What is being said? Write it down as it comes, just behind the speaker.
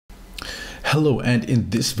Hello, and in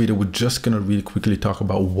this video we're just going to really quickly talk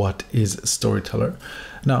about what is Storyteller.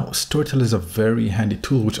 Now, Storyteller is a very handy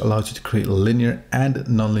tool which allows you to create linear and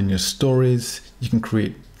non-linear stories. You can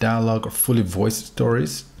create dialogue or fully voiced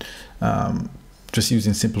stories just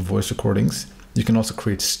using simple voice recordings. You can also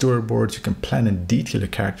create storyboards. You can plan and detail your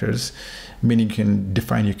characters, meaning you can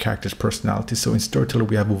define your character's personality. So in Storyteller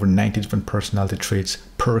we have over 90 different personality traits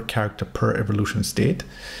per character per evolution state,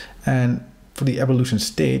 and for the evolution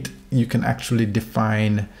state, you can actually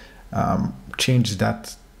define changes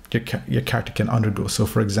that your character can undergo. So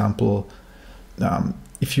for example,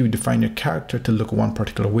 if you define your character to look one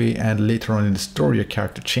particular way and later on in the story your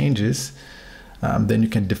character changes, then you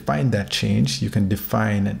can define that change. You can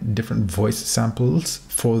define different voice samples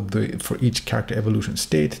for each character evolution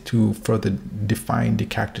state to further define the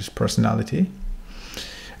character's personality.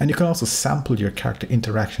 And you can also sample your character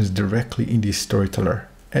interactions directly in the Storyteller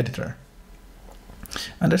editor.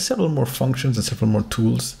 And there's several more functions and several more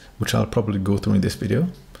tools which I'll probably go through in this video.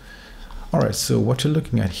 All right, so what you're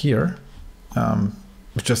looking at here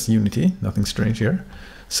is just Unity, nothing strange here.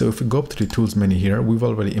 So if we go up to the tools menu here, we've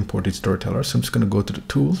already imported Storyteller. So I'm just going to go to the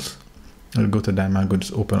tools. I'll go to Diamond, I'm going to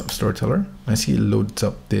just open up Storyteller. And see it loads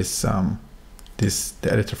up the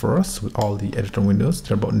editor for us with all the editor windows.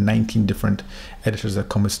 There are about 19 different editors that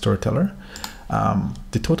come with Storyteller.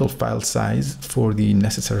 The total file size for the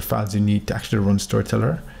necessary files you need to actually run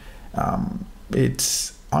Storyteller,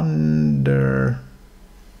 it's under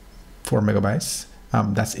 4 megabytes.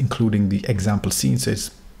 That's including the example scene, so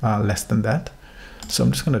it's less than that. So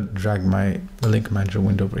I'm just going to drag my link manager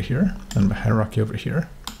window over here and my hierarchy over here.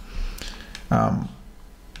 But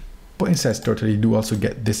inside Storyteller, you do also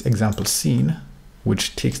get this example scene,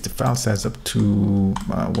 which takes the file size up to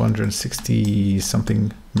 160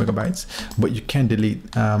 something megabytes, but you can delete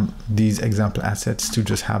these example assets to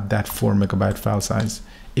just have that 4 megabyte file size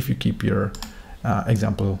if you keep your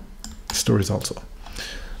example stories also.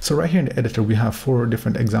 So right here in the editor, we have 4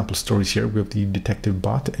 different example stories here. We have the detective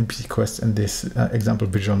bot, NPC quest, and this example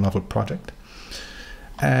visual novel project.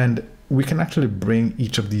 And we can actually bring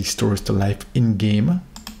each of these stories to life in game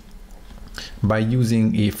by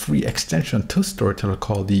using a free extension to Storyteller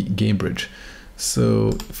called the Game Bridge.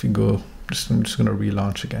 So if you go, I'm just going to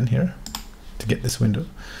relaunch again here to get this window.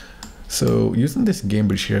 So using this Game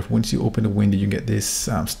Bridge here, once you open the window, you get this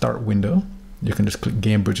start window. You can just click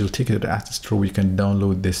Game Bridge. It'll take you to the asset store where you can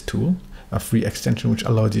download this tool, a free extension which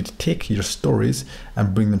allows you to take your stories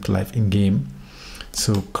and bring them to life in game.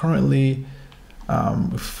 So currently,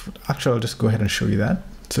 actually I'll just go ahead and show you that.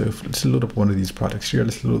 So let's load up one of these projects here.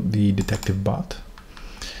 Let's load the detective bot.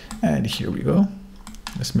 And here we go.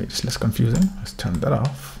 Let's make this less confusing. Let's turn that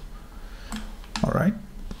off. All right.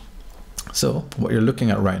 So what you're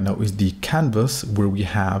looking at right now is the canvas where we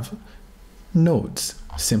have nodes,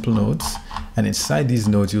 simple nodes. And inside these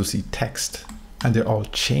nodes, you'll see text, and they're all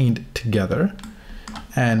chained together.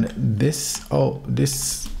 And this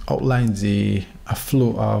outlines a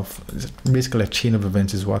flow of, basically a chain of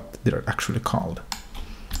events is what they're actually called.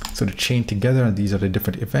 So they're chained together, and these are the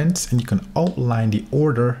different events, and you can outline the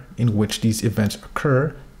order in which these events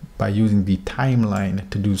occur by using the timeline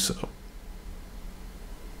to do so.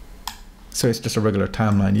 So it's just a regular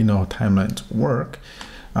timeline. You know how timelines work.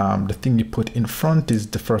 The thing you put in front is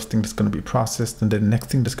the first thing that's going to be processed, and the next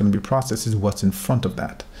thing that's going to be processed is what's in front of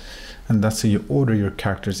that. And that's how you order your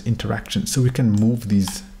character's interactions. So we can move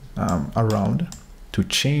these around to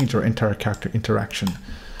change our entire character interaction.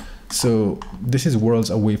 So this is worlds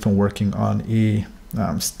away from working on a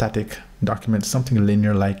static document, something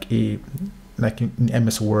linear like in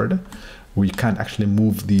MS Word, where you can't actually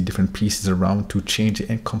move the different pieces around to change the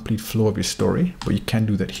incomplete flow of your story. But you can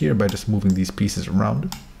do that here by just moving these pieces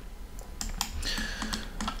around.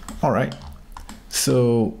 All right,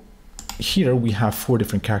 so here we have 4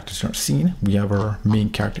 different characters in our scene. We have our main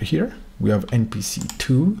character here. We have NPC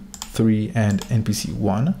 2, 3, and NPC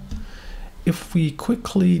 1. If we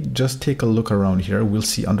quickly just take a look around here, we'll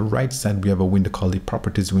see on the right side we have a window called the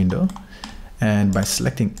properties window. And by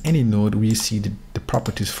selecting any node, we see the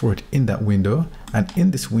properties for it in that window. And in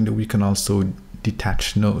this window, we can also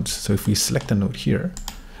detach nodes. So if we select a node here,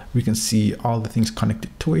 we can see all the things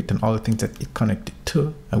connected to it and all the things that it connected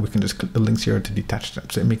to. And we can just click the links here to detach them.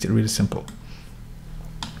 So it makes it really simple.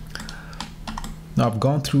 Now I've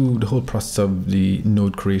gone through the whole process of the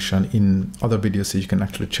node creation in other videos, so you can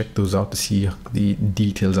actually check those out to see the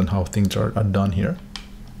details on how things are done here.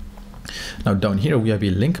 Now down here we have a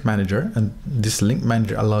link manager, and this link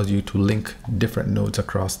manager allows you to link different nodes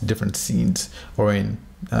across different scenes or in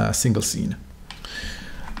a single scene.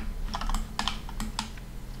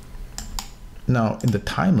 Now in the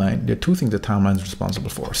timeline, there are 2 things the timeline is responsible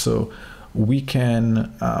for. So we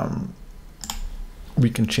can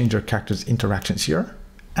change our characters' interactions here,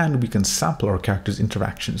 and we can sample our characters'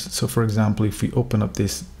 interactions. So for example, if we open up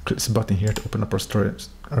this, click this button here to open up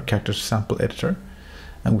our character sample editor,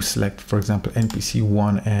 and we select, for example, NPC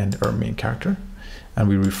 1 and our main character, and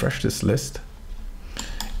we refresh this list,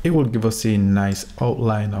 it will give us a nice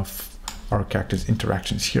outline of our characters'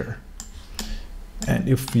 interactions here. And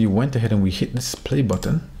if we went ahead and we hit this play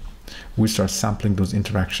button, we start sampling those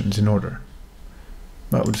interactions in order.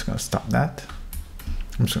 But we're just going to stop that.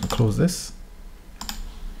 I'm just going to close this.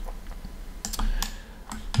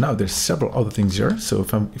 Now there's several other things here. So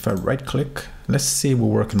if I right click, let's say we're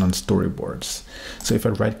working on storyboards. So if I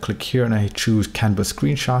right click here and I choose Canvas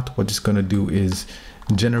screenshot, what it's going to do is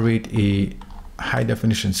generate a high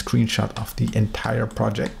definition screenshot of the entire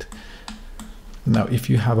project. Now, if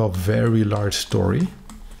you have a very large story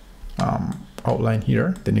outline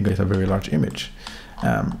here, then you get a very large image.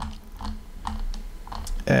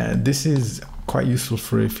 And this is quite useful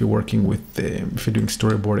for if you're working with if you're doing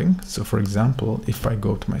storyboarding. So for example, if I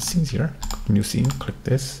go to my scenes here, new scene, click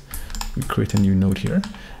this, we create a new node here,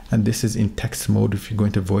 and this is in text mode. If you go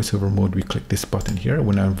into voiceover mode, we click this button here.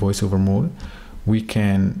 When I'm in voiceover mode, we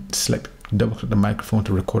can select, double click the microphone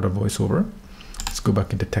to record a voiceover. Let's go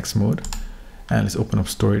back into text mode, and let's open up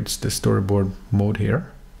the storyboard mode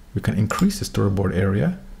here. We can increase the storyboard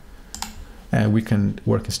area, and we can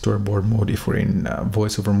work in storyboard mode if we're in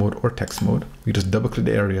voiceover mode or text mode. We just double click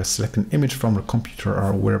the area, select an image from our computer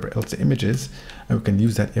or wherever else the image is, and we can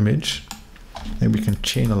use that image, and we can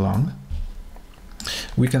chain along.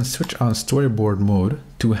 We can switch on storyboard mode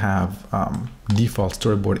to have default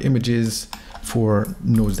storyboard images for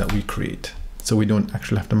nodes that we create, so we don't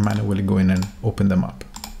actually have to manually go in and open them up.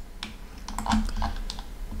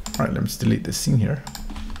 All right, let's delete this scene here.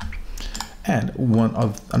 And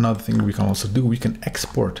another thing we can also do, we can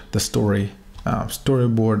export the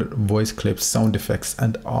storyboard, voice clips, sound effects,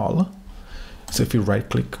 and all. So if you right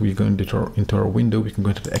click, we go into our window, we can go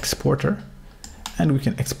into the exporter, and we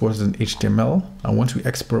can export as an HTML. And once we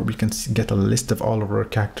export, we can get a list of all of our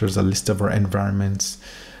characters, a list of our environments.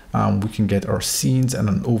 We can get our scenes and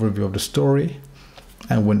an overview of the story.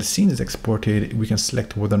 And when the scene is exported, we can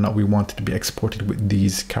select whether or not we want it to be exported with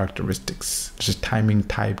these characteristics, just timing,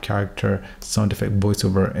 type, character, sound effect,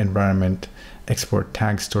 voiceover, environment, export,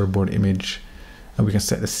 tag, storyboard, image, and we can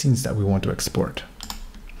set the scenes that we want to export.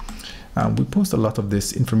 We post a lot of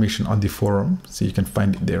this information on the forum, so you can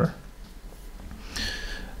find it there.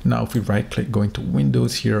 Now, if we right click, go into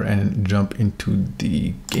Windows here and jump into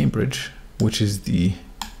the Game Bridge, which is the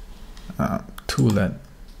tool that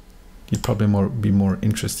you'd probably be more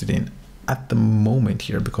interested in at the moment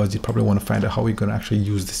here, because you probably want to find out how you're going to actually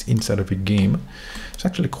use this inside of your game. It's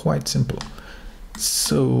actually quite simple.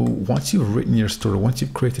 So once you've written your story, once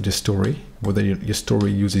you've created a story, whether your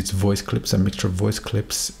story uses voice clips, a mixture of voice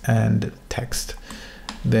clips and text,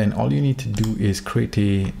 then all you need to do is create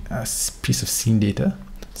a piece of scene data.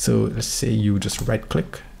 So let's say you just right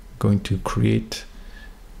click, going to create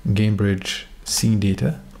Game Bridge scene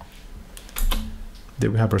data. There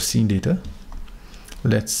we have our scene data.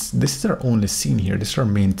 This is our only scene here. This is our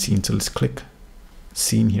main scene. So let's click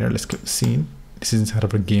scene here. Let's click scene. This is inside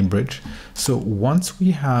of our Game Bridge. So once we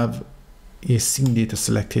have a scene data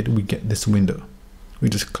selected, we get this window. We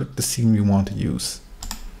just click the scene we want to use.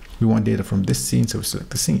 We want data from this scene, so we select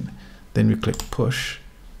the scene. Then we click push,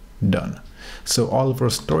 done. So all of our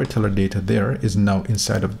Storyteller data there is now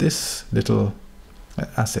inside of this little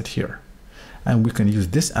asset here. And we can use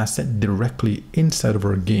this asset directly inside of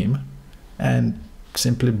our game and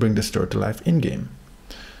simply bring the story to life in game.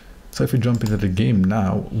 So if we jump into the game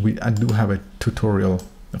now, I do have a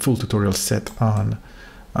full tutorial set on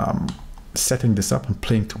setting this up and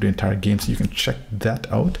playing through the entire game, so you can check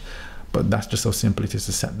that out. But that's just how simple it is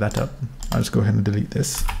to set that up. I'll just go ahead and delete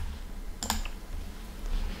this.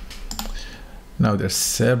 Now there's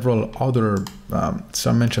several other, so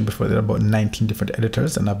I mentioned before there are about 19 different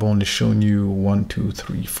editors, and I've only shown you 1, 2,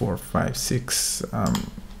 3, 4, 5, 6,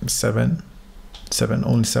 7,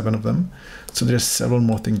 only 7 of them. So there's several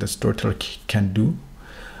more things that Storyteller can do,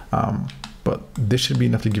 but this should be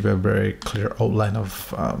enough to give you a very clear outline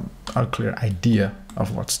of, a clear idea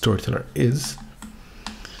of what Storyteller is.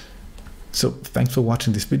 So thanks for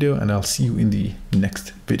watching this video, and I'll see you in the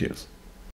next videos.